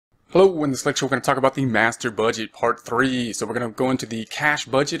Hello, in this lecture we're going to talk about the master budget part 3. So we're going to go into the cash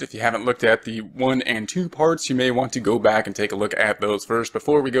budget. If you haven't looked at the 1 and 2 parts, you may want to go back and take a look at those first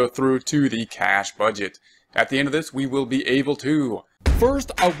before we go through to the cash budget. At the end of this, we will be able to...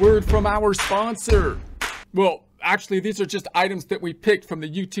 First, a word from our sponsor. Well, actually, these are just items that we picked from the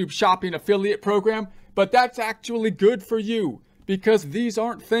YouTube Shopping Affiliate Program, but that's actually good for you, because these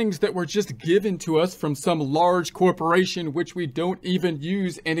aren't things that were just given to us from some large corporation which we don't even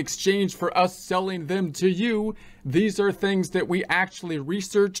use in exchange for us selling them to you. These are things that we actually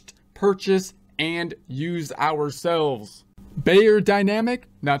researched, purchased, and use ourselves. Bayer Dynamic,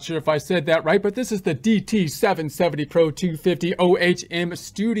 not sure if I said that right, but this is the DT770 Pro 250 OHM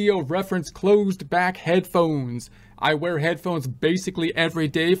Studio Reference Closed Back Headphones. I wear headphones basically every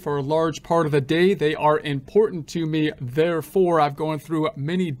day for a large part of the day. They are important to me. Therefore, I've gone through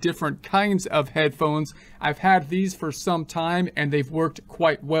many different kinds of headphones. I've had these for some time and they've worked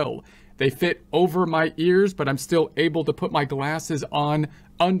quite well. They fit over my ears, but I'm still able to put my glasses on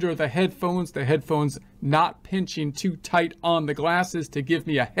under the headphones not pinching too tight on the glasses to give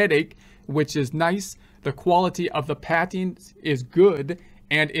me a headache, which is nice. The quality of the padding is good,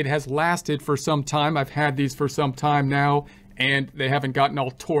 and it has lasted for some time. I've had these for some time now, and they haven't gotten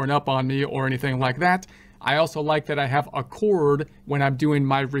all torn up on me or anything like that. I also like that I have a cord when I'm doing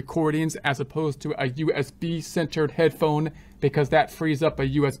my recordings as opposed to a USB-centered headphone, because that frees up a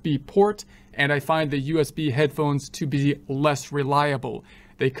USB port, and I find the USB headphones to be less reliable.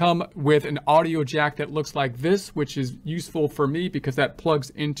 They come with an audio jack that looks like this, which is useful for me because that plugs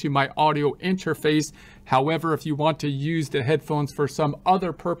into my audio interface. However, if you want to use the headphones for some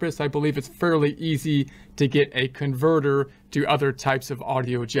other purpose, I believe it's fairly easy to get a converter to other types of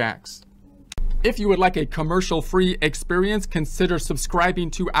audio jacks. If you would like a commercial-free experience, consider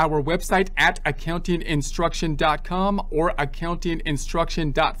subscribing to our website at accountinginstruction.com or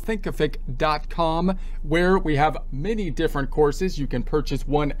accountinginstruction.thinkific.com, where we have many different courses. You can purchase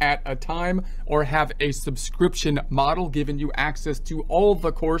one at a time or have a subscription model giving you access to all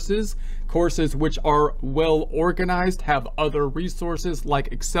the courses. Courses which are well organized, have other resources like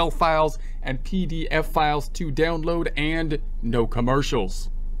Excel files and PDF files to download, and no commercials.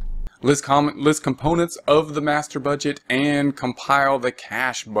 List components of the master budget and compile the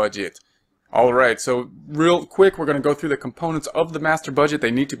cash budget. Alright, so real quick, we're going to go through the components of the master budget. They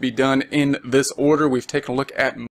need to be done in this order. We've taken a look at